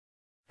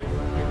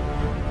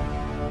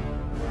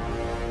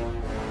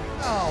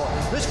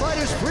This fight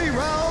is 3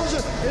 rounds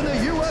in the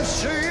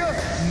UFC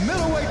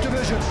middleweight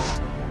division.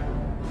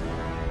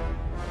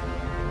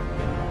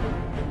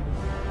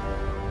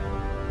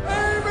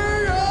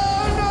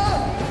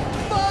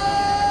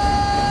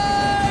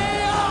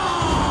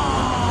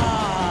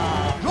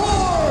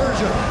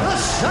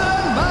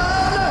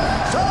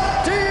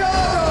 Santiago!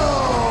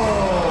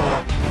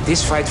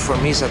 This fight for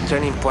me is a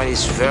turning point.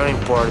 It's very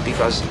important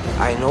because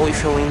I know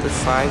if I win the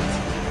fight,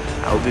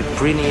 I will be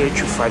pretty near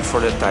to fight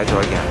for the title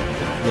again.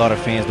 A lot of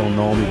fans don't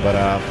know me, but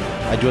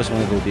I just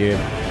want to go there,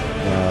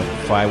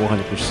 fight 100%,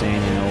 you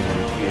know,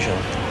 usually.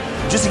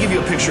 Just to give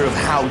you a picture of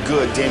how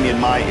good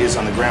Maia is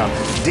on the ground,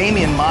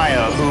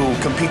 Maia, who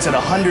competes at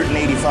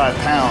 185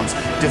 pounds,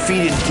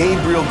 defeated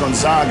Gabriel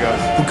Gonzaga,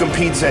 who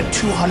competes at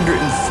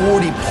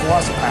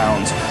 240-plus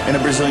pounds in a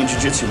Brazilian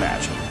Jiu-Jitsu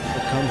match.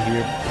 I come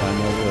here, I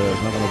know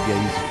it's not going to be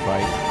an easy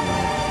fight.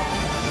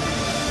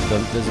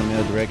 Doesn't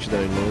matter the direction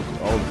that I look.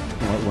 All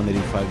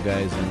 185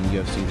 guys in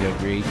UFC, they're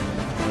great.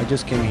 I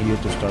just came here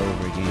to start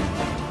over again.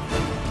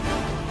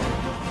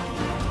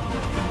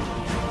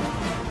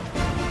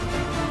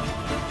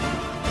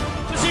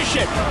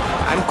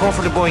 I'm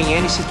comfortable in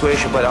any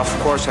situation, but of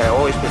course I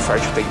always prefer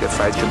to take the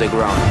fight to the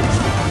ground.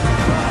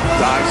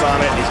 Dives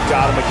on it, he's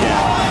got him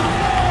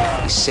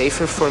again. It's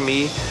safer for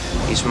me,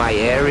 it's my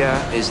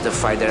area, it's the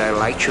fight that I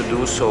like to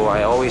do, so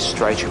I always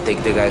try to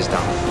take the guys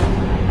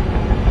down.